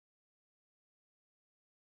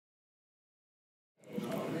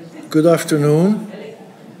Good afternoon,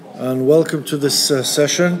 and welcome to this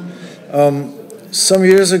session. Some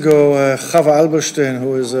years ago, Chava Alberstein,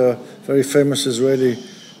 who is a very famous Israeli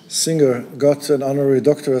singer, got an honorary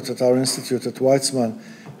doctorate at our institute at Weizmann,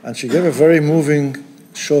 and she gave a very moving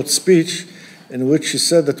short speech in which she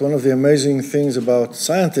said that one of the amazing things about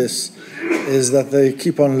scientists is that they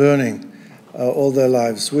keep on learning all their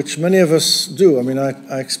lives, which many of us do. I mean,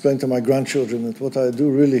 I explain to my grandchildren that what I do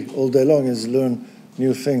really all day long is learn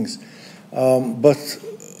new things. But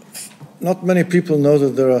not many people know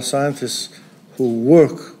that there are scientists who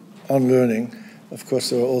work on learning. Of course,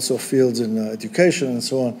 there are also fields in education and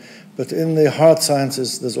so on. But in the hard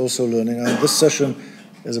sciences, there's also learning. And this session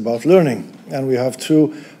is about learning. And we have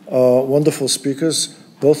two wonderful speakers,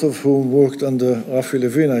 both of whom worked under Raphael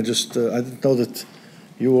Levine. I didn't know that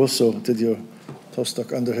you also did your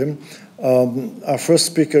postdoc under him. Our first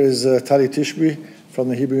speaker is Naftali Tishby from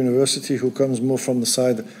the Hebrew University, who comes more from the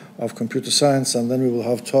side of computer science, and then we will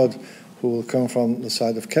have Todd, who will come from the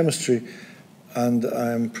side of chemistry, and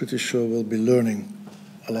I'm pretty sure we'll be learning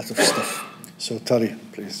a lot of stuff. So Tali,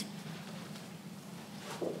 please.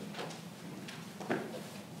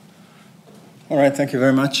 All right, thank you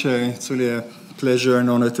very much. It's really a pleasure and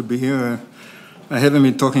honor to be here. I haven't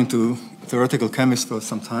been talking to theoretical chemists for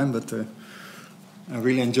some time, but I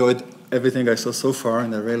really enjoyed everything I saw so far,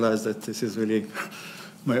 and I realized that this is really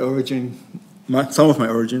my origin, some of my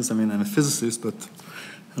origins. I mean, I'm a physicist, but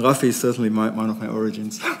Rafi is certainly one of my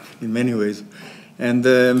origins in many ways. And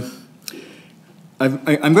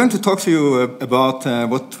I'm going to talk to you about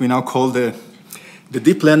what we now call the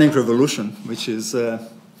deep learning revolution, which is the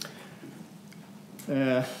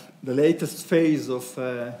latest phase of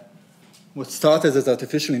what started as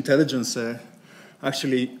artificial intelligence,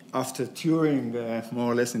 actually after Turing,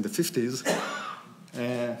 more or less in the 50s,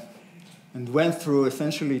 and went through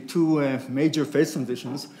essentially two major phase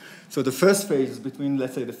transitions. So the first phase between,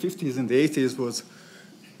 let's say, the 50s and the 80s was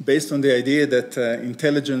based on the idea that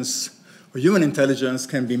intelligence, or human intelligence,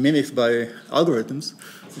 can be mimicked by algorithms.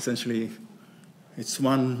 Essentially, it's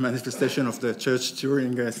one manifestation of the Church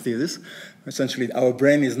Turing thesis. Essentially, our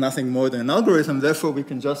brain is nothing more than an algorithm, therefore we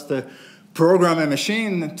can just program a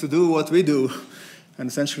machine to do what we do. And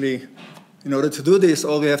essentially, in order to do this,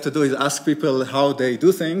 all we have to do is ask people how they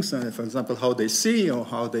do things, for example, how they see, or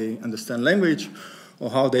how they understand language, or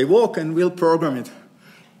how they walk, and we'll program it.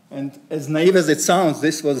 And as naive as it sounds,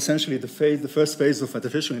 this was essentially the first phase of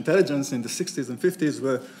artificial intelligence in the 60s and 50s,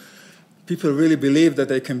 where people really believed that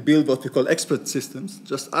they can build what we call expert systems.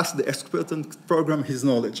 Just ask the expert and program his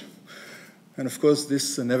knowledge. And of course,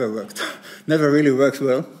 this never worked, never really worked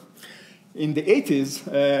well. In the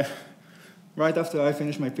 80s, right after I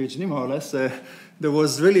finished my PhD, more or less, there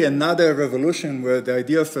was really another revolution where the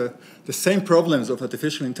idea of the same problems of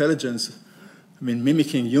artificial intelligence, I mean,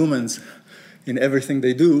 mimicking humans in everything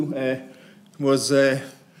they do, was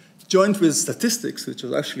joined with statistics, which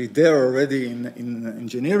was actually there already in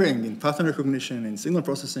engineering, in pattern recognition, in signal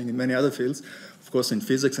processing, in many other fields, of course, in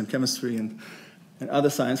physics and chemistry and other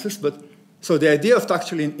sciences. But so the idea of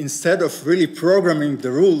actually, instead of really programming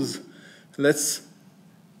the rules, let's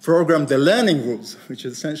program the learning rules, which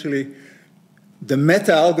is essentially the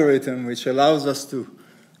meta-algorithm which allows us to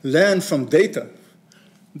learn from data.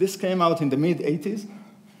 This came out in the mid-80s,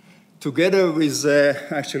 together with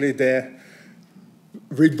actually the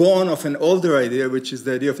reborn of an older idea, which is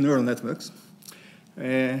the idea of neural networks.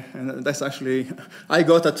 And that's actually, I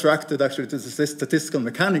got attracted actually to the statistical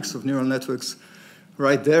mechanics of neural networks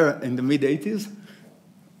right there in the mid-80s,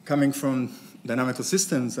 coming from dynamical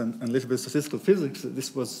systems and a little bit of statistical physics.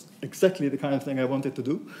 This was exactly the kind of thing I wanted to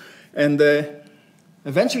do. And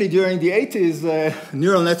eventually, during the 80s,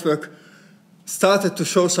 neural network started to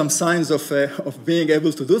show some signs of being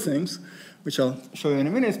able to do things, which I'll show you in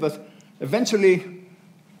a minute. But eventually,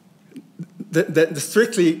 the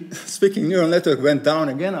strictly speaking neural network went down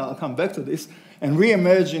again. I'll come back to this, and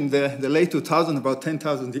reemerged in the late 2000s, about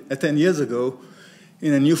 10 years ago,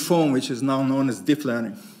 in a new form, which is now known as deep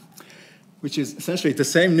learning, which is essentially the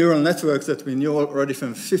same neural networks that we knew already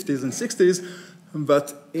from the 50s and 60s,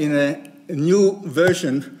 but in a new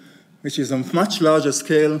version, which is on much larger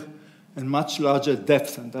scale and much larger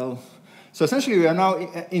depth. So essentially, we are now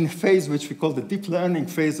in a phase which we call the deep learning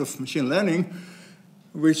phase of machine learning,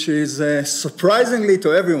 which is surprisingly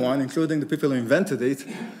to everyone, including the people who invented it,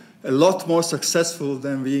 a lot more successful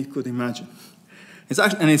than we could imagine.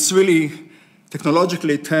 It's really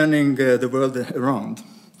technologically turning the world around.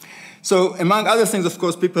 So among other things, of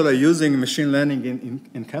course, people are using machine learning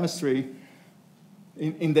in chemistry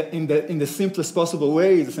in the simplest possible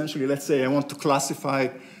ways. Essentially, let's say I want to classify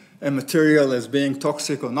a material as being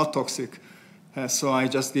toxic or not toxic. So I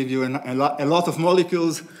just give you a lot of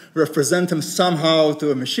molecules, represent them somehow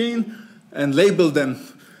to a machine, and label them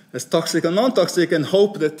as toxic or non-toxic, and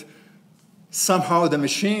hope that somehow the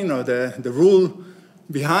machine or the rule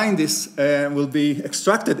behind this will be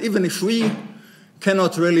extracted, even if we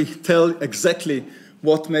cannot really tell exactly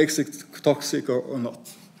what makes it toxic or not.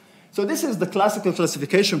 So this is the classical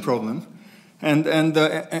classification problem. And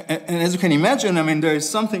as you can imagine, I mean, there is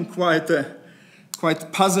something quite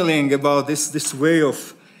puzzling about this way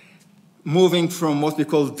of moving from what we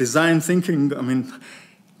call design thinking, I mean,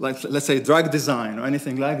 like, let's say, drug design or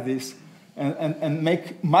anything like this, and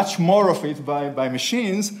make much more of it by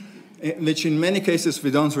machines, which in many cases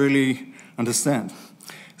we don't really understand.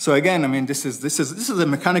 So again, I mean, this is a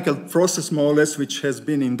mechanical process, more or less, which has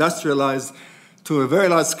been industrialized to a very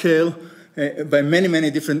large scale by many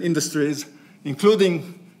different industries,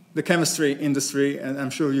 including the chemistry industry, and I'm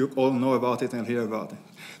sure you all know about it and hear about it.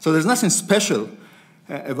 So there's nothing special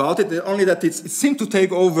about it, only that it seemed to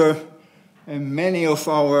take over many of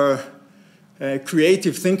our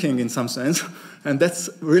creative thinking in some sense, and that's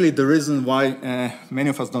really the reason why many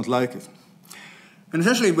of us don't like it. And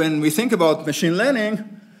essentially, when we think about machine learning,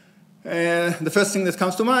 the first thing that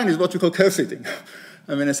comes to mind is what we call curve fitting.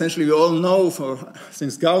 I mean, essentially, we all know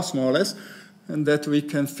since Gauss, more or less, and that we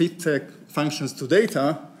can fit functions to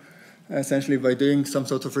data, essentially by doing some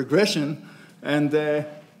sort of regression. And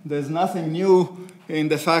there's nothing new in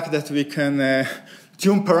the fact that we can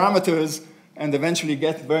tune parameters and eventually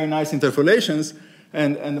get very nice interpolations.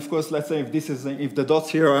 And of course, let's say if the dots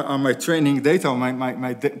here are my training data or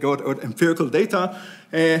my empirical data,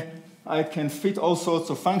 I can fit all sorts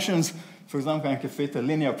of functions. For example, I can fit a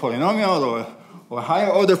linear polynomial or a higher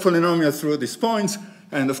order polynomial through these points.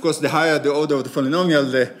 And of course, the higher the order of the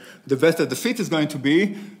polynomial, the better the fit is going to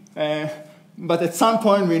be. But at some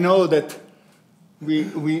point, we know that we're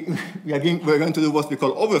going to do what we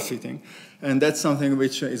call overfitting. And that's something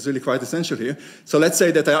which is really quite essential here. So let's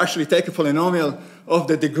say that I actually take a polynomial of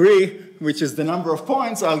the degree, which is the number of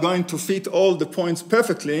points. I'm going to fit all the points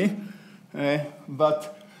perfectly.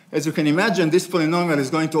 But as you can imagine, this polynomial is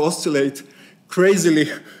going to oscillate crazily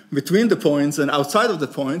between the points and outside of the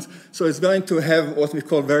points. So it's going to have what we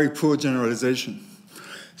call very poor generalization.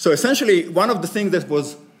 So essentially, one of the things that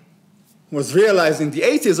was realized in the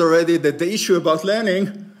 80s already, that the issue about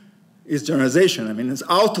learning is generalization. I mean, it's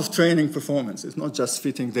out of training performance. It's not just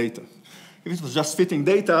fitting data. If it was just fitting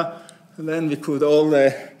data, then we could all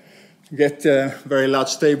get very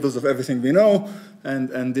large tables of everything we know,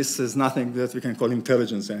 and this is nothing that we can call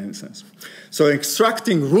intelligence in any sense. So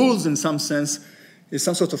extracting rules in some sense is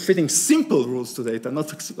some sort of fitting simple rules to data,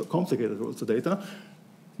 not complicated rules to data.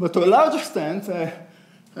 But to a large extent,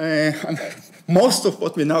 most of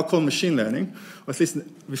what we now call machine learning, or at least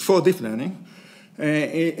before deep learning,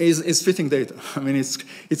 is fitting data. I mean,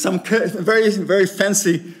 it's some very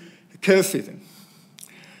fancy curve fitting.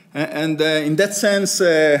 And in that sense,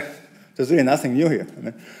 there's really nothing new here. I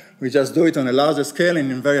mean, we just do it on a larger scale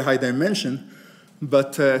and in very high dimension.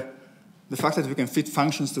 But the fact that we can fit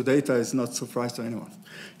functions to data is not a surprise to anyone.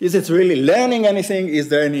 Is it really learning anything? Is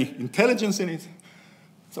there any intelligence in it?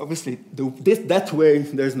 So obviously, that way,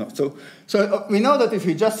 there's not. So we know that if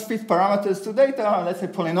we just fit parameters to data, let's say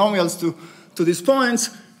polynomials to these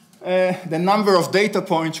points, the number of data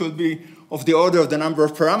points should be of the order of the number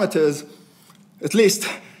of parameters, at least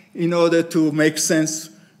in order to make sense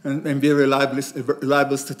and be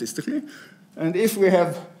reliable statistically. And if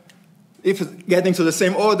getting to the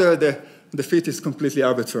same order, the fit is completely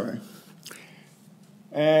arbitrary.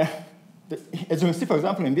 As you can see, for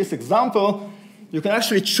example, in this example, you can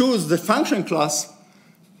actually choose the function class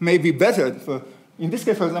maybe better. In this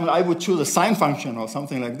case, for example, I would choose a sine function or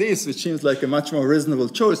something like this, which seems like a much more reasonable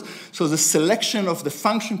choice. So the selection of the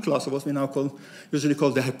function class, or what we now usually call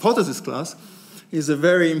the hypothesis class, is a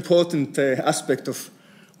very important aspect of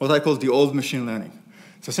what I call the old machine learning.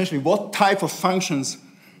 So essentially, what type of functions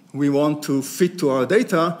we want to fit to our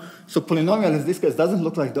data. So polynomial, in this case, doesn't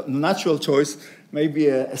look like the natural choice. Maybe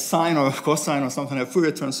a sine or a cosine or something like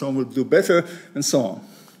Fourier transform will do better, and so on.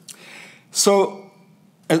 So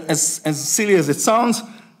as silly as it sounds,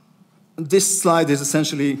 this slide is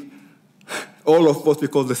essentially all of what we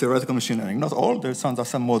call the theoretical machine learning. Not all, there are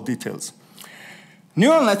some more details.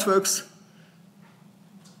 Neural networks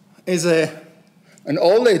is an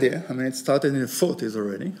old idea. I mean, it started in the 40s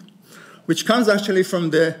already, which comes actually from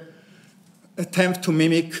the attempt to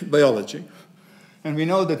mimic biology. And we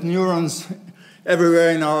know that neurons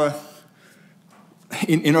everywhere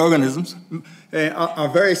in organisms are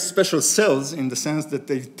very special cells in the sense that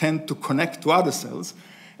they tend to connect to other cells.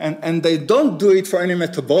 And they don't do it for any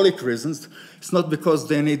metabolic reasons. It's not because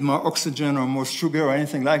they need more oxygen or more sugar or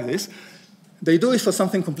anything like this. They do it for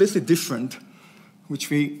something completely different, which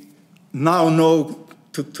we now know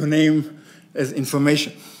to name as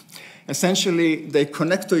information. Essentially, they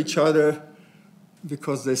connect to each other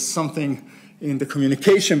because there's something in the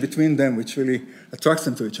communication between them which really attracts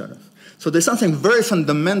them to each other. So there's something very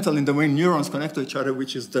fundamental in the way neurons connect to each other,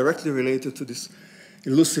 which is directly related to this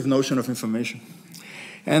elusive notion of information.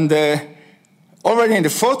 And already in the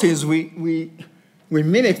 40s, we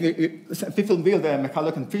mimic, people build,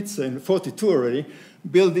 McCulloch and Pitts in 42 already,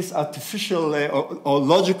 build this artificial or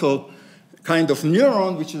logical kind of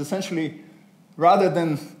neuron, which is essentially, rather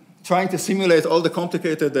than trying to simulate all the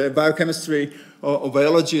complicated biochemistry or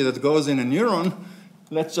biology that goes in a neuron,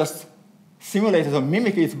 let's just simulate it or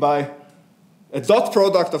mimic it by a dot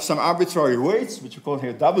product of some arbitrary weights, which we call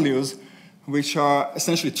here W's, which are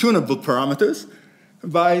essentially tunable parameters,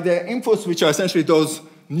 by the inputs, which are essentially those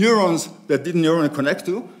neurons that didn't neuron connect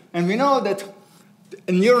to. And we know that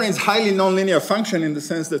a neuron is highly nonlinear function in the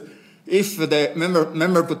sense that if the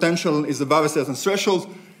member potential is above a certain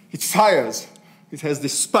threshold, it fires. It has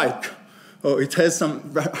this spike, or it has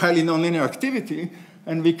some highly nonlinear activity,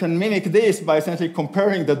 and we can mimic this by essentially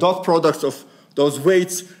comparing the dot products of those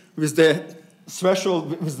weights with the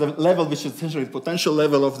threshold, with the level, which is essentially the potential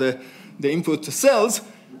level of the input cells,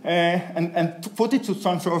 and to put it to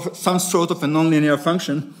some sort of a nonlinear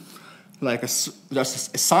function, like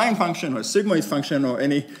just a sine function or a sigmoid function or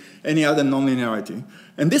any other nonlinearity.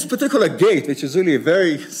 And this particular gate, which is really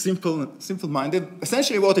very simple-minded,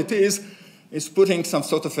 essentially what it is putting some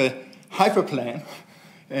sort of a hyperplane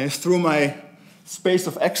through my space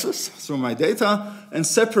of x's, through my data, and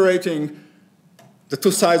separating the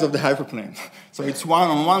two sides of the hyperplane. So it's 1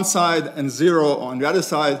 on one side and 0 on the other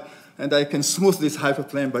side, and I can smooth this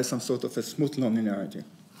hyperplane by some sort of a smooth nonlinearity.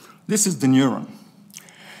 This is the neuron.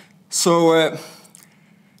 So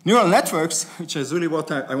neural networks, which is really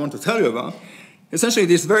what I want to tell you about, essentially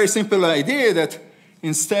this very simple idea that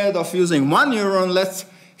instead of using one neuron, let's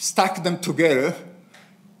stack them together.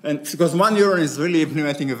 And because one neuron is really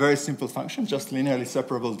implementing a very simple function, just linearly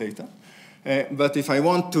separable data. But if I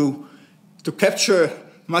want to capture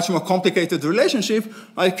much more complicated relationship,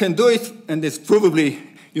 I can do it, and it's probably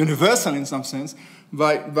universal in some sense,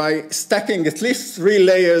 by stacking at least 3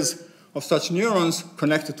 layers of such neurons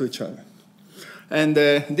connected to each other. And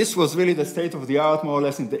this was really the state of the art more or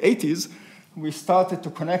less in the 80s. We started to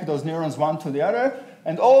connect those neurons one to the other,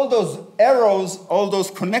 and all those arrows, all those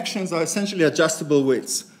connections are essentially adjustable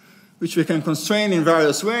weights, which we can constrain in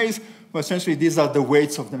various ways, but essentially these are the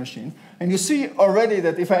weights of the machine. And you see already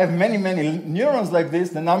that if I have many, many neurons like this,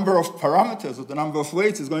 the number of parameters or the number of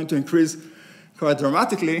weights is going to increase quite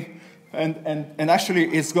dramatically, and actually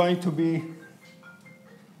it's going to be,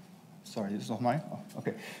 sorry, this is not mine? Oh,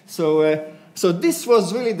 okay. So this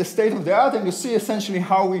was really the state of the art, and you see essentially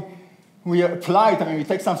how we apply it. I mean, we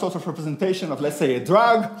take some sort of representation of, let's say, a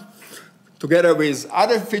drug, together with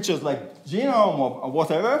other features like genome or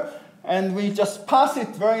whatever, and we just pass it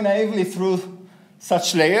very naively through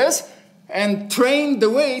such layers and train the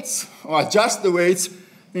weights or adjust the weights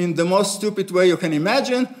in the most stupid way you can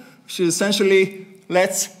imagine, which is essentially,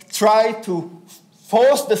 let's try to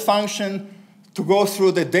force the function to go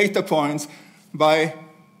through the data points by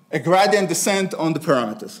a gradient descent on the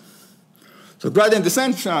parameters. So gradient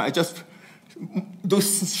descent, I just do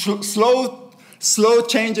slow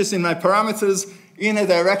changes in my parameters in a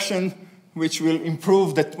direction which will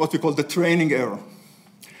improve what we call the training error,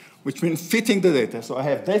 which means fitting the data. So I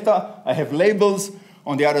have data, I have labels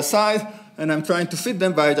on the other side, and I'm trying to fit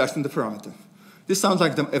them by adjusting the parameter. This sounds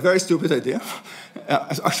like a very stupid idea.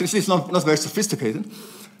 Actually, it's not very sophisticated.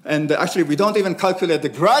 And actually, we don't even calculate the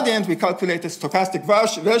gradient. We calculate a stochastic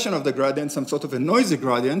version of the gradient, some sort of a noisy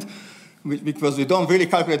gradient, because we don't really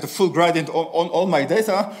calculate the full gradient on all my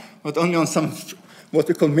data, but only on some what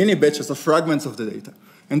we call mini batches or fragments of the data.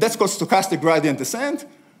 And that's called stochastic gradient descent.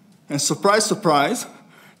 And surprise, surprise,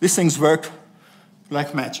 these things work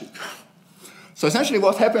like magic. So essentially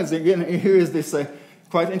what happens, again, here is this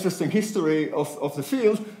quite interesting history of the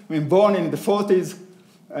field. I mean, born in the 40s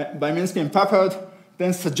by Minsky and Papert,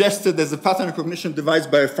 then suggested as a pattern recognition device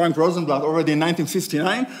by Frank Rosenblatt already in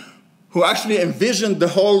 1959, who actually envisioned the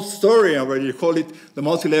whole story already. You call it the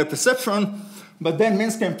multi-layer perceptron. But then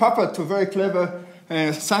Minsky and Papert, two very clever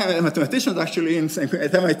mathematicians actually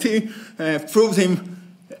at MIT, proved him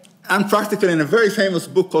unpractical in a very famous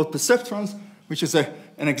book called Perceptrons, which is an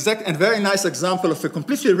exact and very nice example of a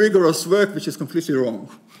completely rigorous work which is completely wrong,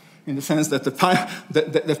 in the sense that the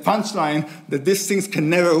punchline that these things can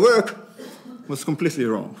never work was completely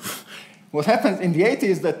wrong. what happened in the 80s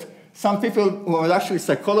is that some people who were actually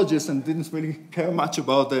psychologists and didn't really care much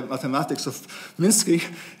about the mathematics of Minsky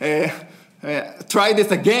tried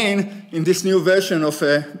it again in this new version of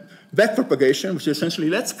backpropagation, which is essentially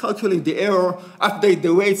let's calculate the error, update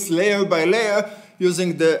the weights layer by layer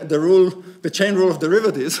using the chain rule of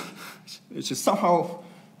derivatives, which is somehow,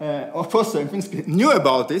 of course, Minsky knew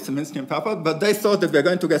about it, Minsky and Papert, but they thought that we're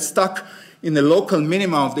going to get stuck in the local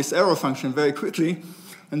minima of this error function very quickly,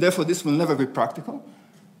 and therefore this will never be practical.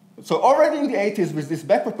 So already in the 80s, with this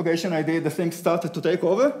backpropagation idea, the thing started to take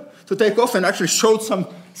off, and actually showed some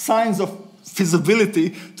signs of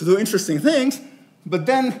feasibility to do interesting things. But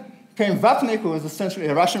then came Vapnik, who was essentially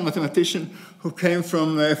a Russian mathematician who came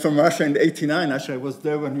from Russia in '89. Actually, I was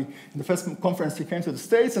there when in the first conference he came to the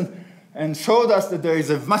States and showed us that there is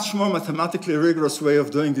a much more mathematically rigorous way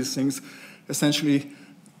of doing these things, essentially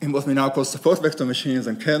in what we now call support vector machines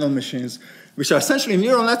and kernel machines, which are essentially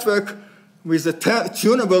neural network with a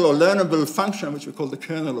tunable or learnable function, which we call the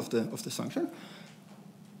kernel of the function.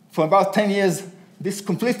 For about 10 years, this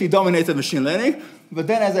completely dominated machine learning. But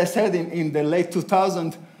then, as I said, in the late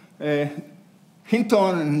 2000s,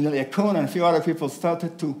 Hinton and Yakun and a few other people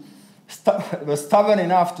were stubborn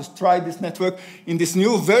enough to try this network in this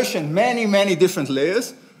new version, many, many different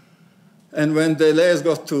layers. And when the layers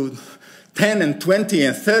got to 10 and 20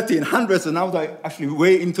 and 30 and hundreds, and now they're actually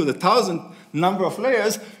way into the 1,000 number of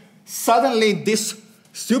layers, suddenly this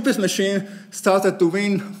stupid machine started to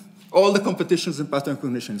win all the competitions in pattern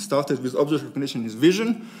recognition. It started with object recognition is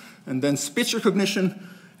vision, and then speech recognition,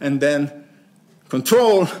 and then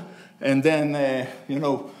control, and then,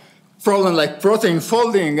 problem like protein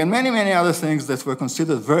folding, and many, many other things that were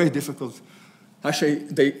considered very difficult. Actually,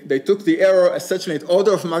 they took the error essentially at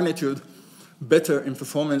order of magnitude better in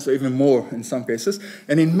performance, or even more in some cases.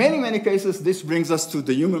 And in many, many cases, this brings us to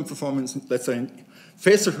the human performance, let's say, in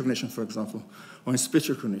face recognition, for example, or in speech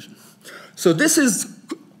recognition. So this is,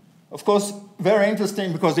 of course, very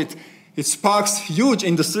interesting because it sparks huge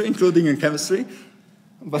industry, including in chemistry.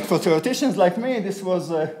 But for theoreticians like me, this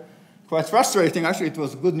was quite frustrating. Actually, it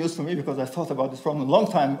was good news for me because I thought about this problem a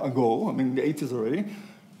long time ago, in the 80s already.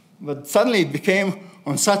 But suddenly it became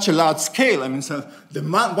on such a large scale. So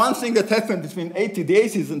one thing that happened between the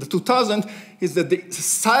 80s and the 2000s is that the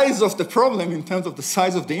size of the problem in terms of the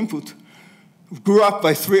size of the input grew up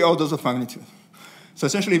by 3 orders of magnitude. So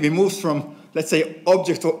essentially we moved from, let's say,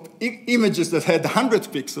 object or images that had 100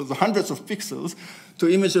 pixels or hundreds of pixels to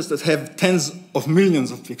images that have tens of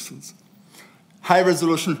millions of pixels. High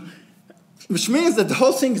resolution, which means that the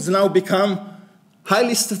whole thing has now become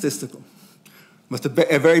highly statistical, but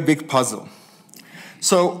a very big puzzle.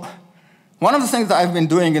 So one of the things that I've been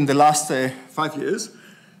doing in the last 5 years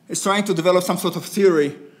is trying to develop some sort of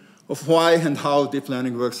theory of why and how deep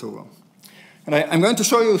learning works so well. And I'm going to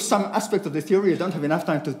show you some aspect of the theory. I don't have enough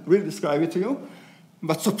time to really describe it to you.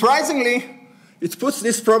 But surprisingly, it puts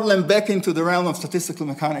this problem back into the realm of statistical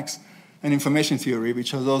mechanics and information theory,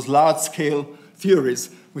 which are those large-scale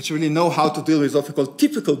theories which really know how to deal with what we call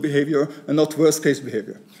typical behavior and not worst-case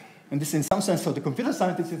behavior. And this, in some sense, for the computer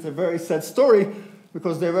scientists, is a very sad story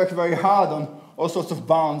because they work very hard on all sorts of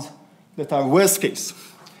bounds that are worst-case.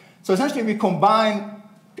 So essentially, we combine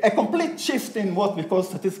a complete shift in what we call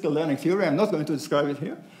statistical learning theory. I'm not going to describe it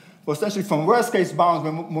here. But essentially, from worst-case bounds,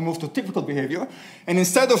 we move to typical behavior. And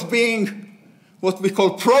instead of being what we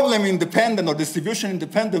call problem-independent or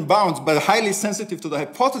distribution-independent bounds, but highly sensitive to the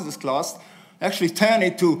hypothesis class, actually turn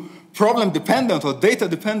it to problem-dependent or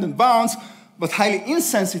data-dependent bounds, but highly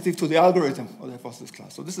insensitive to the algorithm or the hypothesis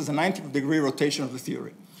class. So this is a 90-degree rotation of the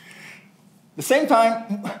theory. At the same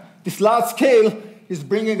time, this large scale is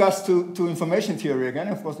bringing us to information theory again.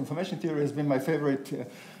 Of course, information theory has been my favorite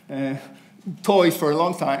toy for a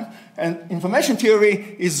long time. And information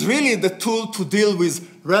theory is really the tool to deal with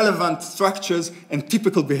relevant structures and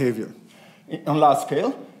typical behavior on large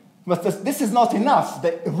scale. But this is not enough.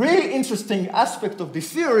 The really interesting aspect of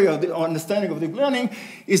this theory or the understanding of deep learning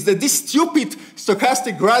is that this stupid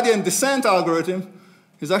stochastic gradient descent algorithm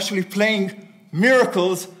is actually playing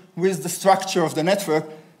miracles with the structure of the network.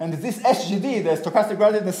 And this SGD, the stochastic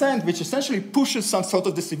gradient descent, which essentially pushes some sort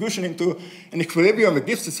of distribution into an equilibrium, a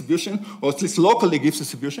Gibbs distribution, or at least locally Gibbs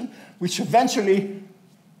distribution, which eventually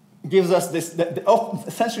gives us this,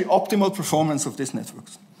 essentially optimal performance of these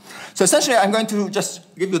networks. So essentially, I'm going to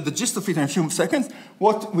just give you the gist of it in a few seconds.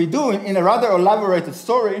 What we do in a rather elaborated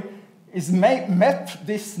story is map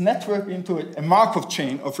this network into a Markov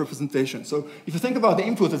chain of representation. So if you think about the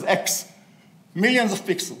input as X, millions of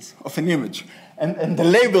pixels of an image, and the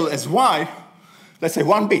label as Y, let's say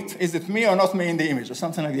 1 bit. Is it me or not me in the image, or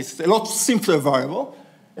something like this? It's a lot simpler variable.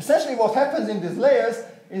 Essentially, what happens in these layers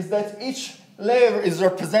is that each layer is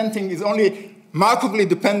only markovely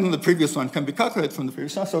dependent on the previous one, can be calculated from the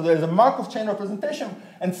previous one. So there's a Markov chain representation,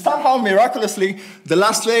 and somehow, miraculously, the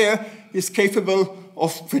last layer is capable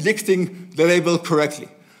of predicting the label correctly.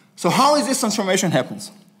 So how is this transformation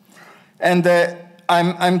happens? And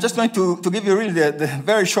I'm just going to give you really the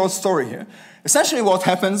very short story here. Essentially what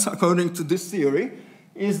happens, according to this theory,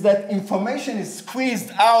 is that information is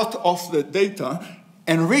squeezed out of the data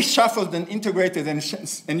and reshuffled and integrated in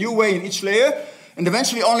a new way in each layer, and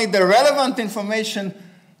eventually only the relevant information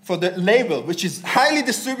for the label, which is highly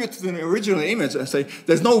distributed in the original image. I say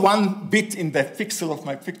there's no one bit in the pixel of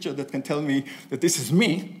my picture that can tell me that this is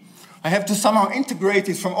me. I have to somehow integrate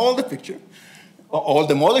it from all the picture, or all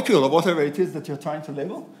the molecule, or whatever it is that you're trying to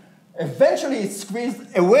label. Eventually, it's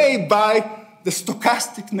squeezed away by the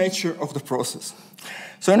stochastic nature of the process.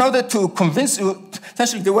 So in order to convince you,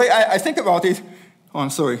 essentially the way I think about it, oh,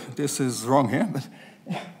 I'm sorry, this is wrong here, but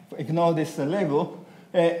ignore this label.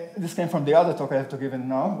 This came from the other talk I have to give in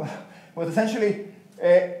now. But essentially,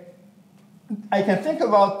 I can think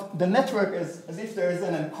about the network as if there is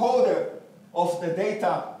an encoder of the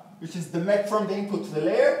data, which is the map from the input to the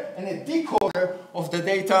layer, and a decoder of the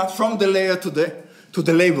data from the layer to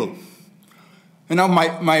the label. And now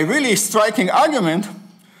my really striking argument,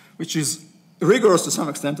 which is rigorous to some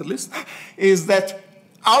extent at least, is that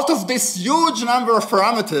out of this huge number of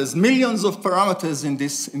parameters, millions of parameters in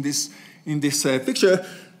this picture,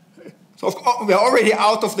 so we are already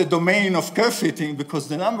out of the domain of curve fitting because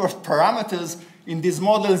the number of parameters in these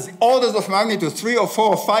models, orders of magnitude, 3 or 4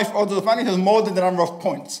 or 5 orders of magnitude, more than the number of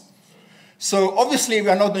points. So obviously we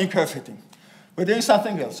are not doing curve fitting. We're doing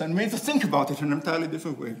something else, and we need to think about it in an entirely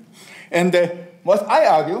different way. And what I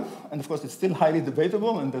argue, and of course it's still highly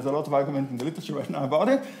debatable, and there's a lot of argument in the literature right now about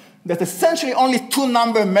it, that essentially only two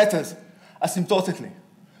numbers matters asymptotically.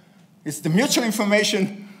 It's the mutual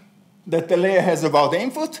information that the layer has about the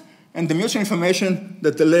input, and the mutual information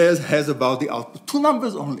that the layer has about the output. Two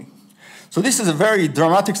numbers only. So this is a very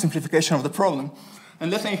dramatic simplification of the problem. And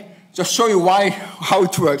let me just show you how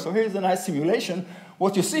it works. So here's a nice simulation.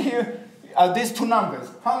 What you see here are these two numbers.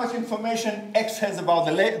 How much information X has about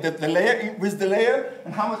the layer with the layer,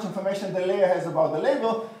 and how much information the layer has about the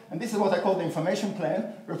label. And this is what I call the information plane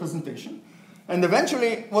representation. And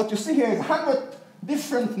eventually, what you see here is 100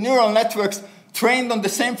 different neural networks trained on the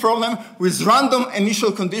same problem with random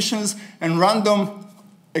initial conditions and random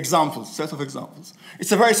examples, set of examples.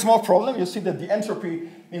 It's a very small problem. You see that the entropy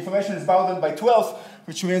information is bounded by 12,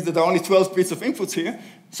 which means that there are only 12 bits of inputs here.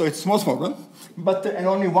 So it's a small problem, and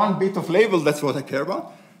only one bit of label, that's what I care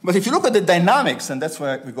about. But if you look at the dynamics, and that's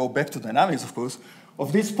where we go back to dynamics, of course,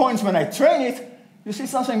 of these points when I train it, you see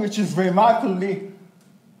something which is remarkably,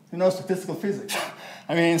 statistical physics.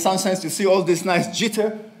 I mean, in some sense, you see all this nice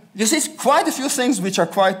jitter. You see quite a few things which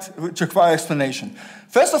require explanation.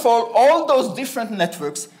 First of all those different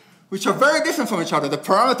networks, which are very different from each other. The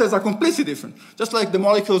parameters are completely different, just like the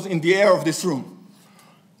molecules in the air of this room.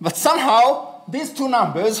 But somehow, these two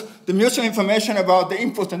numbers, the mutual information about the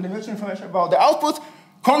input and the mutual information about the output,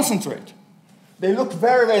 concentrate. They look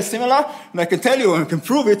very, very similar, and I can tell you, and I can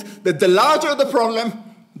prove it, that the larger the problem,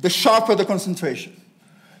 the sharper the concentration.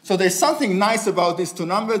 So there's something nice about these two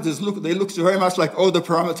numbers. They look very much like all the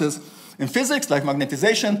parameters in physics, like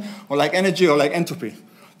magnetization, or like energy, or like entropy.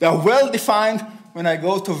 They are well defined when I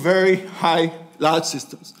go to very high, large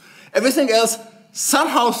systems. Everything else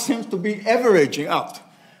somehow seems to be averaging out.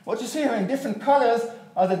 What you see here in different colors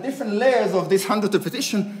are the different layers of this 100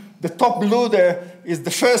 repetition. The top blue there is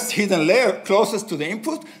the first hidden layer closest to the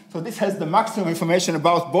input. So this has the maximum information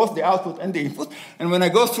about both the output and the input. And when I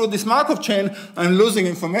go through this Markov chain, I'm losing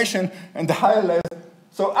information and the higher layers.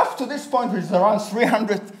 So up to this point, which is around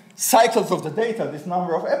 300 cycles of the data, this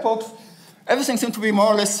number of epochs, everything seems to be more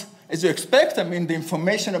or less as you expect. I mean, the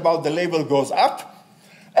information about the label goes up.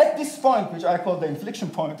 At this point, which I call the inflection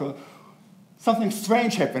point, or something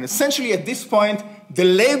strange happened. Essentially, at this point, the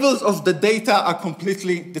labels of the data are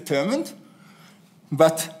completely determined.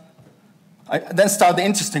 But then starts the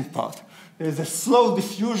interesting part. There's a slow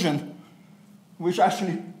diffusion, which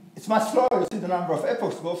actually, it's much slower. You see the number of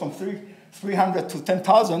epochs go from 300 to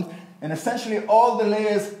 10,000. And essentially, all the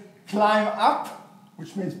layers climb up,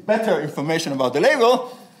 which means better information about the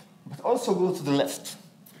label, but also go to the left,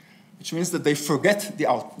 which means that they forget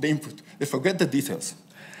the input. They forget the details.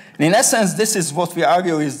 And in essence, this is what we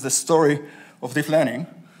argue is the story of deep learning.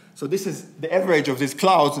 So this is the average of these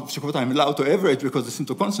clouds, which I'm allowed to average because they seem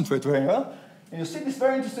to concentrate very well. And you see these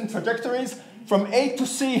very interesting trajectories. From A to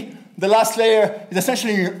C, the last layer is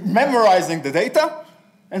essentially memorizing the data.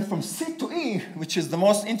 And from C to E, which is the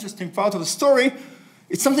most interesting part of the story,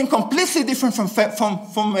 It's something completely different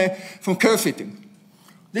from curve fitting.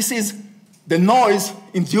 This is the noise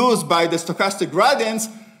induced by the stochastic gradients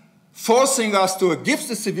forcing us to a Gibbs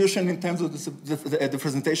distribution in terms of the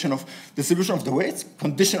presentation of distribution of the weights,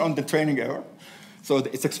 conditioned on the training error. So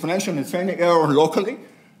it's exponential in the training error locally.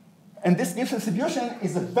 And this Gibbs distribution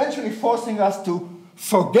is eventually forcing us to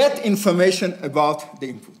forget information about the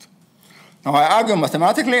input. Now, I argue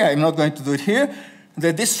mathematically, I'm not going to do it here,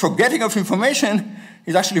 that this forgetting of information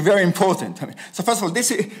is actually very important. So first of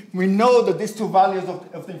all, we know that these two values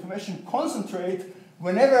of the information concentrate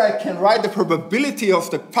whenever I can write the probability of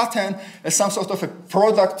the pattern as some sort of a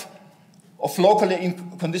product of locally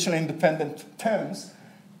conditionally independent terms.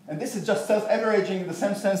 And this is just self-averaging in the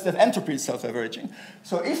same sense that entropy is self-averaging.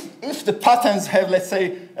 So if the patterns have, let's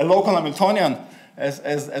say, a local Hamiltonian, as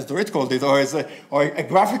Dorit called it, or a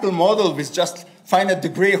graphical model with just finite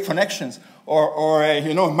degree of connections, or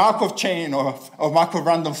a Markov chain, or Markov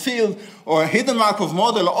random field, or a hidden Markov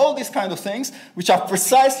model, all these kind of things, which are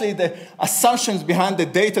precisely the assumptions behind the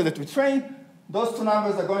data that we train, those two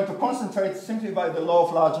numbers are going to concentrate simply by the law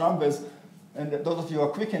of large numbers. And those of you who are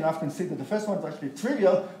quick enough can see that the first one is actually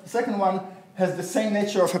trivial. The second one has the same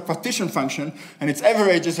nature of a partition function, and its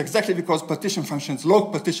average is exactly because partition functions,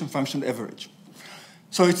 log partition function average.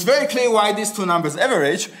 So it's very clear why these two numbers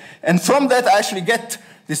average, and from that I actually get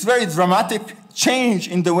this very dramatic change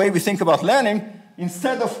in the way we think about learning.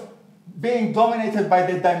 Instead of being dominated by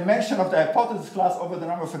the dimension of the hypothesis class over the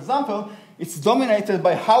number of examples, it's dominated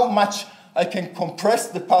by how much I can compress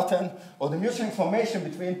the pattern or the mutual information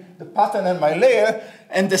between the pattern and my layer,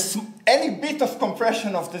 and any bit of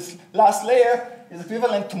compression of this last layer is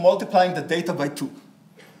equivalent to multiplying the data by 2.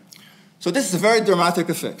 So this is a very dramatic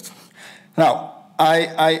effect. Now,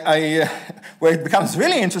 where it becomes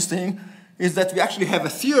really interesting is that we actually have a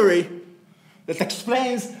theory that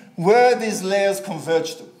explains where these layers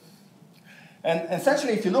converge to. And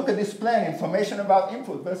essentially, if you look at this plane, information about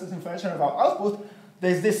input versus information about output,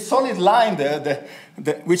 there's this solid line there,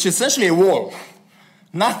 which is essentially a wall.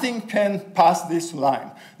 Nothing can pass this line.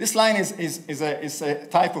 This line is a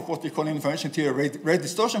type of what we call in information theory rate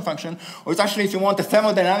distortion function, or it's actually, if you want, a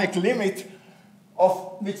thermodynamic limit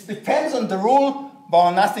which depends on the rule but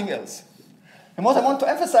on nothing else. And what I want to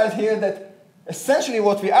emphasize here that essentially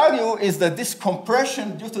what we argue is that this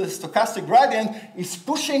compression due to the stochastic gradient is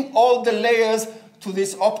pushing all the layers to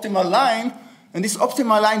this optimal line, and this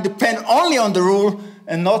optimal line depends only on the rule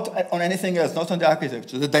and not on anything else, not on the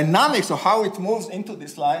architecture. The dynamics of how it moves into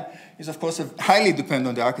this line is, of course, highly dependent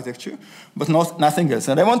on the architecture, but nothing else.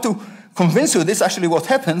 And I want to convince you this is actually what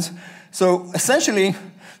happens. So essentially,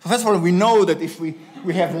 first of all, we know that if we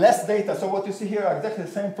have less data, so what you see here are exactly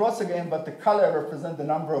the same plots again, but the color represents the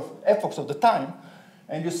number of epochs of the time.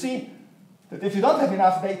 And you see that if you don't have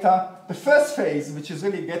enough data, the first phase, which is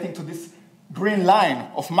really getting to this green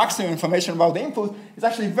line of maximum information about the input, is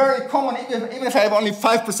actually very common, even if I have only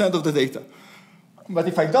 5% of the data. But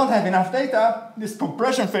if I don't have enough data, this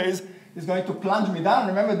compression phase is going to plunge me down.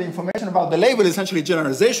 Remember, the information about the label, essentially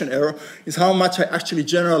generalization error, is how much I actually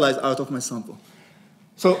generalize out of my sample.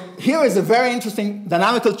 So here is a very interesting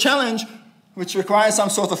dynamical challenge which requires some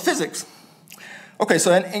sort of physics. Okay,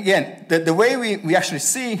 so again, the way we actually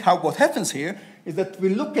see what happens here is that we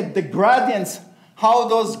look at the gradients, how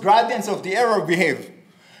those gradients of the error behave.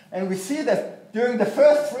 And we see that during the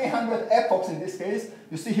first 300 epochs in this case,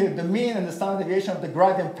 you see here the mean and the standard deviation of the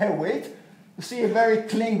gradient per weight. You see a very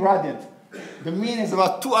clean gradient. The mean is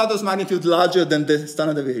about 2 orders magnitude larger than the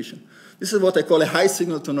standard deviation. This is what I call a high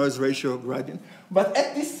signal-to-noise ratio gradient. But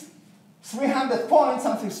at this 300 point,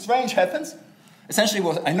 something strange happens.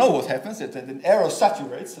 Essentially, I know what happens, that the error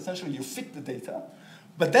saturates. Essentially, you fit the data.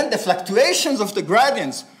 But then the fluctuations of the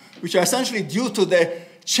gradients, which are essentially due to the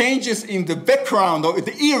changes in the background or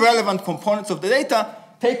the irrelevant components of the data,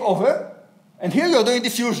 take over. And here you're doing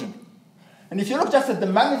diffusion. And if you look just at the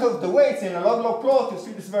magnitude of the weights in a log-log plot, you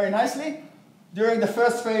see this very nicely. During the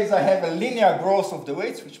first phase, I have a linear growth of the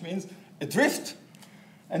weights, which means a drift.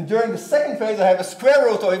 And during the second phase, I have a square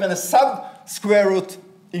root or even a sub-square root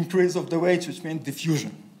increase of the weights, which means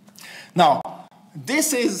diffusion. Now,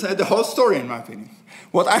 this is the whole story, in my opinion.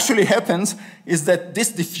 What actually happens is that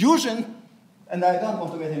this diffusion, and I don't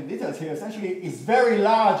want to get into details here, essentially is very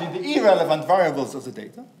large in the irrelevant variables of the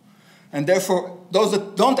data. And therefore, those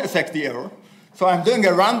that don't affect the error. So I'm doing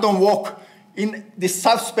a random walk in this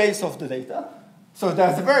subspace of the data. So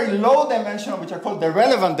there's a very low dimension, which I call the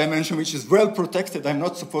relevant dimension, which is well protected. I'm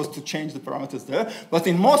not supposed to change the parameters there. But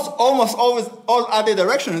in almost always all other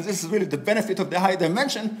directions, this is really the benefit of the high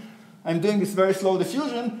dimension. I'm doing this very slow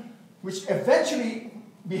diffusion, which eventually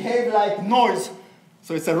behave like noise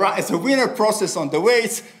So it's a Willner process on the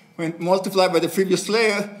weights when multiplied by the previous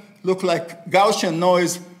layer look like Gaussian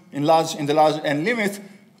noise in the large n limit,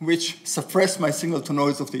 which suppress my signal to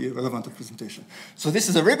noise of the irrelevant representation. So this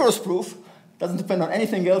is a rigorous proof. Doesn't depend on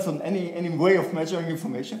anything else, on any way of measuring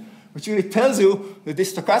information, which really tells you that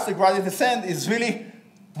this stochastic gradient descent is really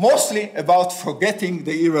mostly about forgetting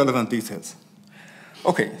the irrelevant details.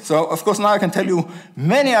 Okay, so of course now I can tell you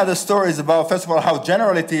many other stories about, first of all, how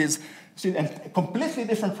general it is. See, and a completely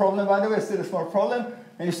different problem, by the way, still a small problem,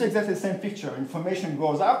 and you see exactly the same picture. Information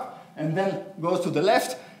goes up and then goes to the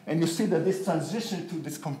left, and you see that this transition to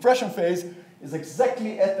this compression phase is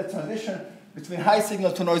exactly at the transition between high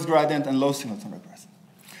signal to noise gradient and low signal to noise gradient.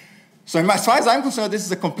 So as far as I'm concerned, this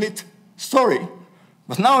is a complete story.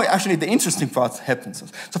 But now actually the interesting part happens.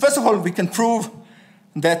 So first of all, we can prove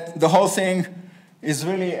that the whole thing is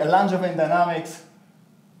really a Langevin dynamics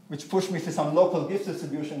which pushed me to some local Gibbs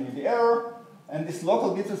distribution in the error. And this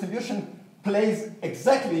local Gibbs distribution plays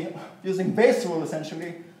exactly, using Bayes' rule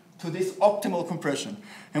essentially, to this optimal compression.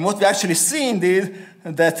 And what we actually see indeed,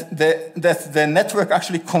 that the network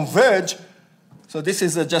actually converge. So this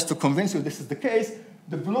is just to convince you this is the case.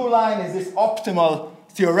 The blue line is this optimal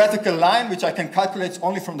theoretical line, which I can calculate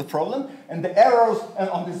only from the problem. And the arrows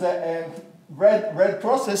on this red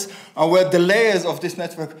process are where the layers of this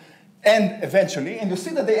network end eventually. And you see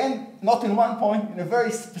that they end not in one point, in a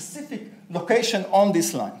very specific location on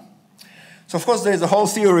this line. So of course, there's a whole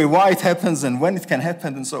theory why it happens and when it can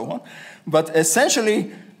happen and so on. But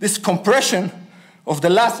essentially, this compression of the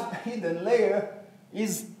last hidden layer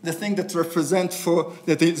is the thing that represents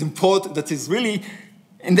that is important, that is really,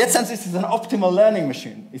 in that sense, this is an optimal learning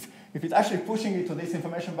machine. If it's actually pushing it to this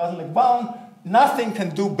information bottleneck bound, nothing can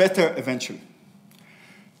do better eventually.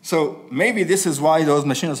 So maybe this is why those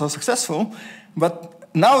machines are so successful. But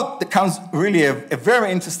now there comes really a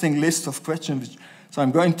very interesting list of questions. So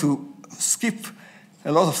I'm going to skip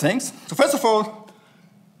a lot of things. So first of all,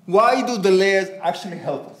 why do the layers actually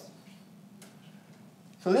help us?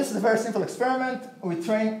 So this is a very simple experiment. We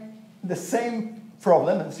train the same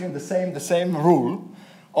problem, and assume the same rule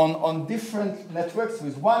on different networks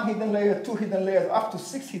with one hidden layer, two hidden layers, up to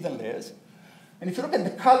 6 hidden layers. And if you look at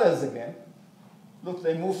the colors again, look,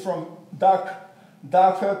 they move from dark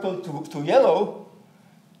purple to yellow.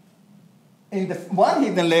 In the one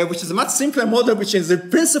hidden layer, which is a much simpler model, which is in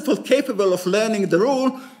principle capable of learning the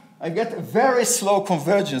rule, I get a very slow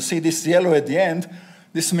convergence. See this yellow at the end?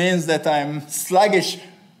 This means that I'm sluggish.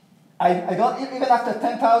 I don't, even after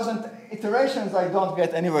 10,000 iterations, I don't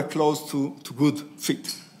get anywhere close to good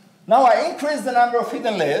fit. Now I increase the number of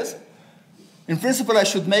hidden layers. In principle, I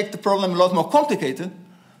should make the problem a lot more complicated,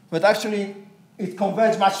 but actually it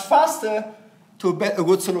converges much faster to a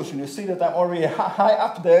good solution. You see that I'm already high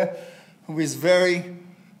up there with very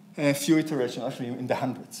few iterations, actually in the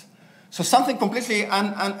hundreds. So something completely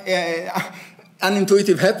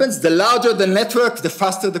unintuitive happens. The larger the network, the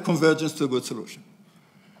faster the convergence to a good solution.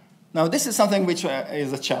 Now, this is something which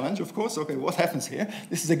is a challenge, of course. Okay, what happens here?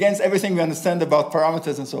 This is against everything we understand about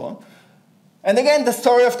parameters and so on. And again, the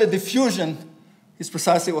story of the diffusion is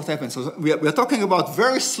precisely what happens. So we are talking about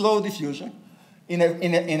very slow diffusion in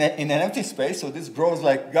an empty space. So this grows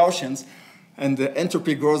like Gaussians, and the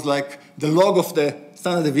entropy grows like the log of the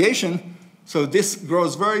standard deviation. So this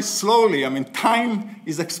grows very slowly. I mean, time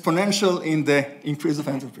is exponential in the increase of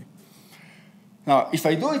entropy. Now, if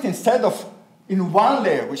I do it instead of in one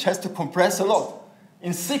layer, which has to compress a lot,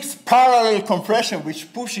 in 6 parallel compression,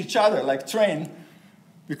 which push each other like train,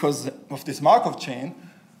 because of this Markov chain,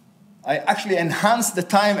 I actually enhance the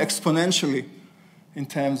time exponentially in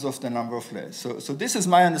terms of the number of layers. So this is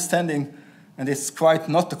my understanding, and it's quite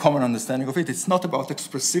not the common understanding of it. It's not about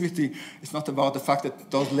expressivity. It's not about the fact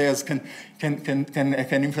that those layers can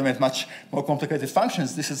implement much more complicated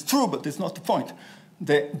functions. This is true, but it's not the point.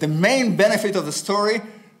 The main benefit of the story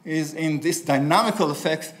is in this dynamical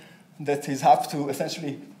effect that is up to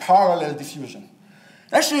essentially parallel diffusion.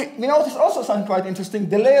 Actually, we notice also something quite interesting.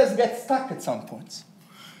 The layers get stuck at some points.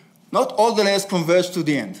 Not all the layers converge to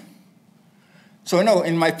the end. So you know,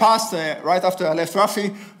 in my past, right after I left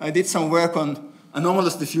Rafi, I did some work on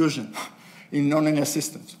anomalous diffusion in nonlinear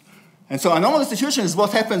systems. And so anomalous diffusion is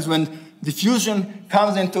what happens when diffusion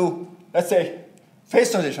comes into, let's say, phase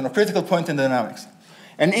transition or critical point in dynamics.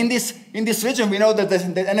 And in this region, we know that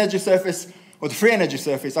the energy surface, or the free energy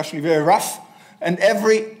surface, is actually very rough. And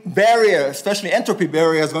every barrier, especially entropy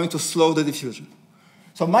barrier, is going to slow the diffusion.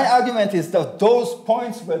 So my argument is that those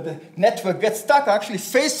points where the network gets stuck are actually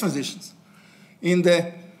phase transitions in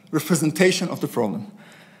the representation of the problem.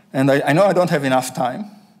 And I know I don't have enough time.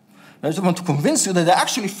 I just want to convince you that they're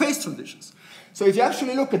actually phase transitions. So if you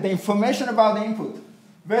actually look at the information about the input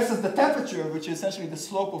versus the temperature, which is essentially the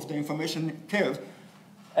slope of the information curve.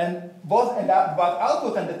 And both about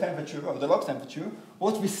output and the temperature, or the log temperature,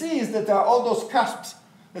 what we see is that there are all those cusps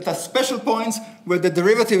that are special points where the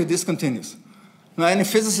derivative is discontinuous. Now, any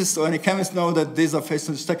physicist or any chemist know that these are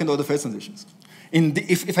second-order phase transitions,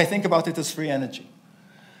 if I think about it as free energy.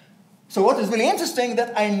 So what is really interesting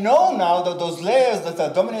that I know now that those layers that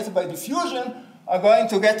are dominated by diffusion are going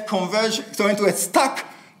to get converged, going to get stuck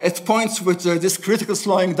at points which are this critical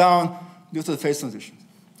slowing down due to the phase transition.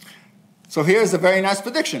 So here's a very nice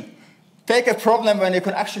prediction. Take a problem when you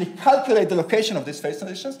can actually calculate the location of these phase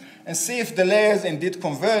transitions and see if the layers indeed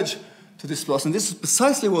converge to this loss. And this is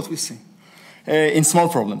precisely what we see in small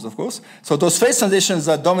problems, of course. So those phase transitions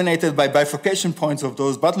are dominated by bifurcation points of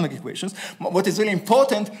those bottleneck equations. What is really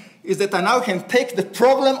important is that I now can take the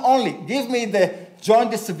problem only. Give me the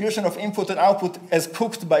joint distribution of input and output as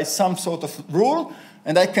cooked by some sort of rule,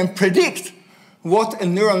 and I can predict what a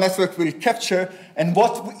neural network will capture and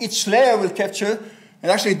what each layer will capture.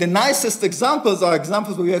 And actually, the nicest examples are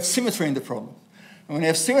examples where you have symmetry in the problem. And when you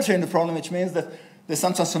have symmetry in the problem, which means that there's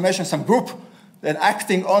some transformation, some group that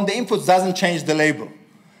acting on the inputs doesn't change the label.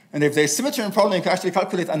 And if there's symmetry in the problem, you can actually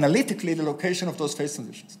calculate analytically the location of those phase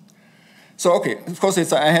transitions. So, okay, of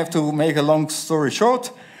course, I have to make a long story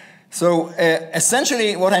short. So,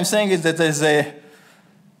 essentially, what I'm saying is that there's a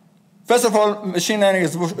first of all, machine learning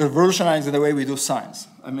is revolutionizing the way we do science.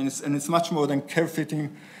 I mean, it's much more than curve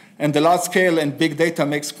fitting, and the large scale and big data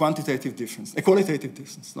makes quantitative difference, a qualitative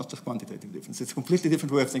difference, not just quantitative difference. It's a completely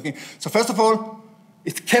different way of thinking. So first of all,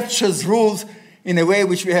 it captures rules in a way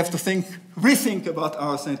which we have to rethink about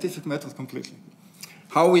our scientific method completely.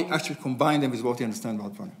 How we actually combine them is what we understand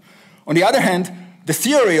about learning. On the other hand, the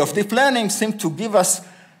theory of deep learning seems to give us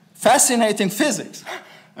fascinating physics.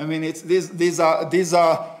 I mean, we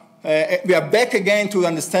are back again to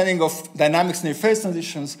understanding of dynamics near phase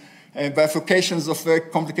transitions, bifurcations of very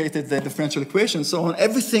complicated differential equations, so on.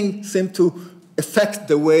 Everything seems to affect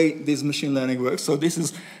the way this machine learning works. So this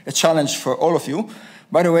is a challenge for all of you.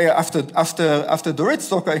 By the way, after Dorit's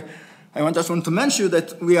talk, I just want to mention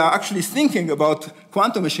that we are actually thinking about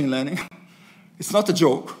quantum machine learning. It's not a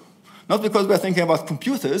joke. Not because we are thinking about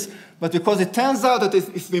computers, but because it turns out that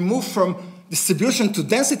if we move from distribution to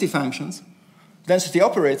density functions, density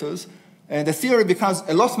operators, the theory becomes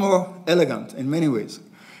a lot more elegant in many ways.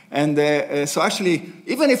 And so actually,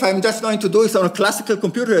 even if I'm just going to do it on a classical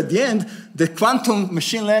computer at the end, the quantum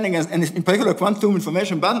machine learning, and in particular quantum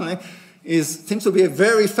information bottleneck, seems to be a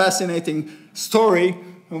very fascinating story,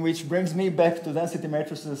 which brings me back to density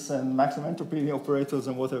matrices and maximum entropy operators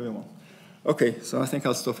and whatever you want. Okay, so I think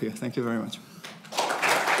I'll stop here. Thank you very much.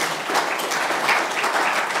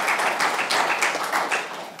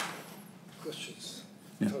 Questions?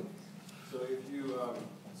 Yeah.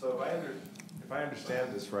 So if I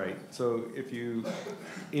understand this right, so if you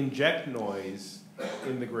inject noise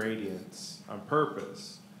in the gradients on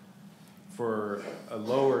purpose for a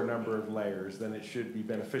lower number of layers, then it should be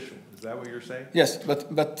beneficial. Is that what you're saying? Yes,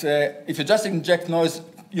 but if you just inject noise,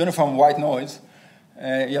 uniform white noise,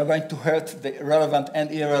 you're going to hurt the relevant and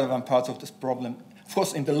irrelevant parts of this problem. Of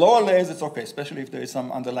course, in the lower layers, it's okay, especially if there is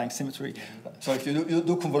some underlying symmetry. So if you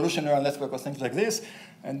do convolution neural network or things like this,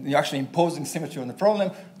 and you're actually imposing symmetry on the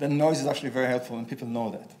problem, then noise is actually very helpful, and people know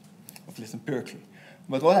that, at least empirically.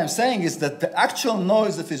 But what I'm saying is that the actual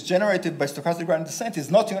noise that is generated by stochastic gradient descent is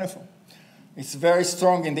not uniform. It's very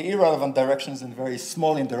strong in the irrelevant directions and very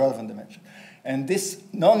small in the relevant dimension. And this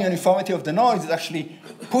non-uniformity of the noise is actually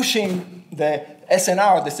pushing the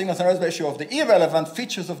SNR, the signal-to-noise ratio of the irrelevant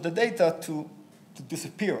features of the data to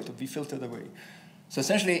disappear, to be filtered away. So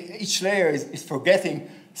essentially, each layer is forgetting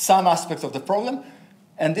some aspects of the problem.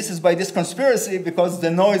 And this is by this conspiracy because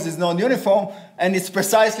the noise is non-uniform, and it's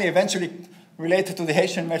precisely eventually related to the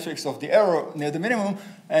Hessian metrics of the error near the minimum,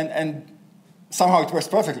 and somehow it works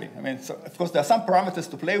perfectly. I mean, so of course, there are some parameters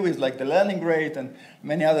to play with, like the learning rate and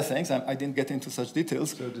many other things. I didn't get into such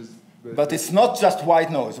details. So but it's not just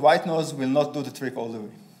white noise. White noise will not do the trick all the way.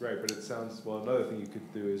 Right, but it sounds, well, another thing you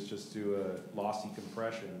could do is just do a lossy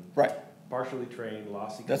compression. Right. Partially trained,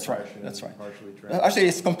 lossy That's compression. Right, that's right. Partially trained. Actually,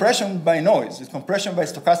 it's compression by noise. It's compression by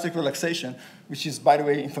stochastic relaxation, which is, by the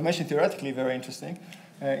way, information theoretically very interesting,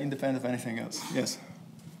 independent of anything else. Yes.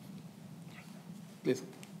 Please.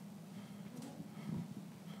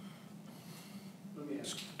 Let me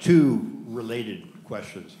ask two related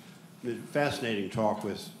questions. Fascinating talk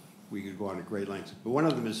we could go on at great lengths, but one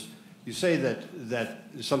of them is, you say that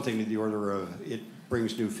something to the order of it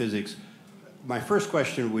brings new physics. My first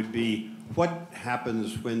question would be, what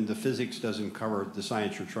happens when the physics doesn't cover the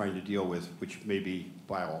science you're trying to deal with, which may be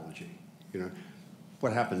biology? You know,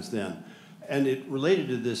 what happens then? And it related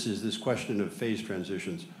to this is this question of phase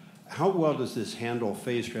transitions. How well does this handle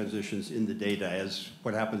phase transitions in the data as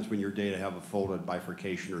what happens when your data have a folded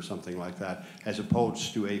bifurcation or something like that, as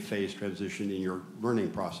opposed to a phase transition in your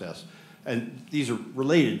learning process? And these are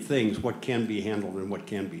related things, what can be handled and what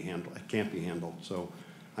can't be handled. So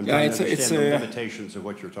I'm trying to understand the limitations of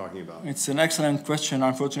what you're talking about. It's an excellent question.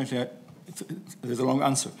 Unfortunately, there's a long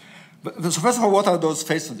answer. But so first of all, what are those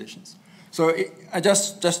phase transitions? So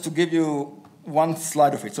just to give you one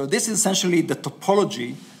slide of it. So this is essentially the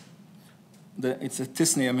topology. It's a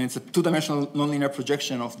Tisney, I mean, it's a two-dimensional nonlinear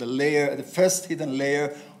projection of the layer, the first hidden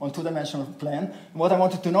layer on two-dimensional plane. And what I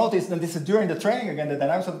wanted to notice, and this is during the training, again, the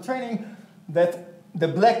dynamics of the training, that the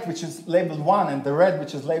black, which is labeled 1, and the red,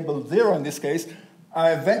 which is labeled 0 in this case,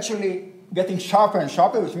 are eventually getting sharper and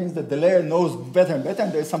sharper, which means that the layer knows better and better,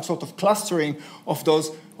 and there's some sort of clustering of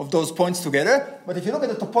those points together. But if you look at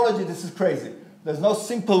the topology, this is crazy. There's no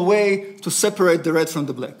simple way to separate the red from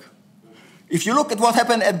the black. If you look at what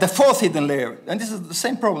happened at the fourth hidden layer, and this is the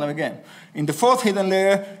same problem again. In the fourth hidden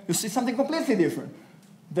layer, you see something completely different.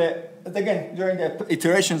 Again, during the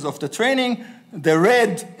iterations of the training, the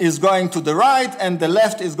red is going to the right, and the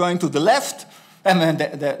left is going to the left, and then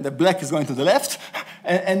the black is going to the left.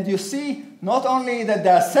 And you see not only that they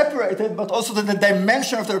are separated, but also that the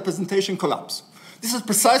dimension of the representation collapse. This is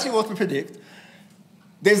precisely what we predict.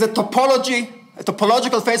 There's a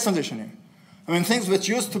topological phase transition here. I mean, things which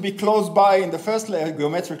used to be close by in the first layer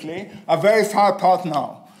geometrically are very far apart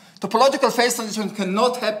now. Topological phase transition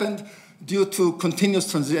cannot happen due to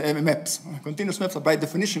continuous maps. Continuous maps are by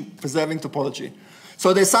definition preserving topology.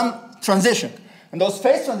 So there's some transition. And those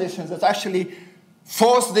phase transitions that actually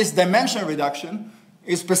force this dimension reduction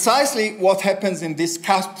is precisely what happens in these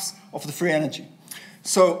cusps of the free energy.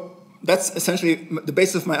 So that's essentially the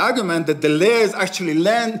basis of my argument, that the layers actually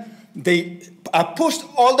land, they are pushed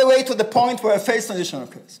all the way to the point where a phase transition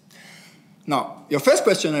occurs. Now, your first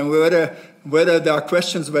question, and whether there are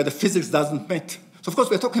questions where the physics doesn't meet. So of course,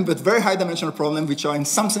 we're talking about very high dimensional problems, which are in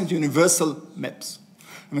some sense universal maps.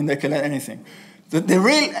 I mean, they can learn anything. The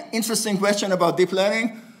real interesting question about deep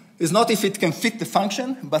learning is not if it can fit the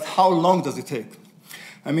function, but how long does it take?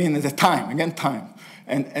 I mean, the time, again, time.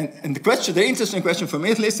 And the interesting question for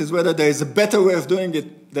me at least, is whether there is a better way of doing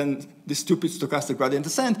it than the stupid stochastic gradient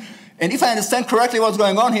descent. And if I understand correctly what's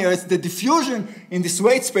going on here, it's the diffusion in this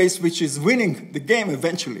weight space which is winning the game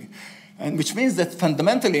eventually. And which means that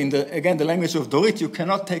fundamentally, again, the language of Dorit, you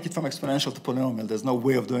cannot take it from exponential to polynomial. There's no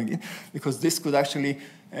way of doing it, because this could actually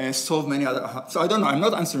solve many other. So I don't know. I'm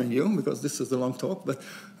not answering you, because this is a long talk, but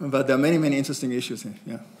there are many, many interesting issues here.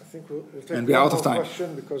 Yeah. I think we'll take and we're out of time.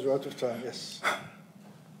 Question because we're out of time. Yes.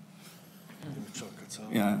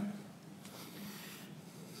 Yeah.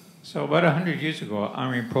 So about 100 years ago,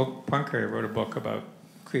 Henri Poincaré wrote a book about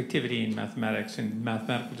creativity in mathematics and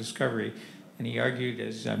mathematical discovery. And he argued,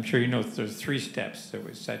 as I'm sure you know, there's 3 steps. There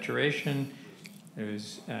was saturation, there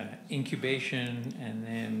was incubation, and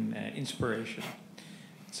then inspiration.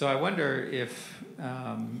 So I wonder if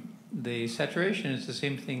the saturation is the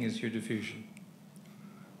same thing as your diffusion.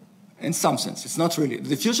 In some sense, it's not really. The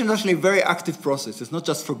diffusion is actually a very active process. It's not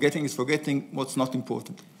just forgetting, it's forgetting what's not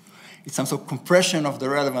important. It's some sort of compression of the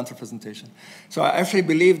relevant representation. So I actually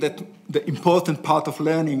believe that the important part of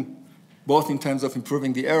learning, both in terms of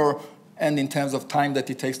improving the error and in terms of time that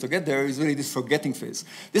it takes to get there, is really this forgetting phase.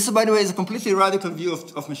 This, by the way, is a completely radical view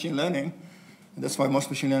of machine learning. And that's why most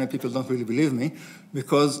machine learning people don't really believe me,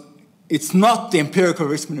 because it's not the empirical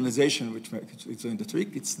risk minimization which makes it doing the trick.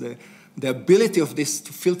 It's the ability of this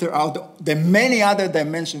to filter out the many other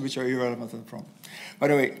dimensions which are irrelevant to the problem. By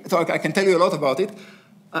the way, so I can tell you a lot about it.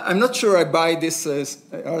 I'm not sure I buy this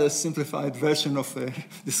rather simplified version of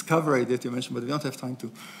discovery that you mentioned, but we don't have time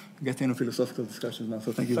to get into philosophical discussions now.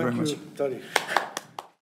 So thank you very much. Thank you, Dorit.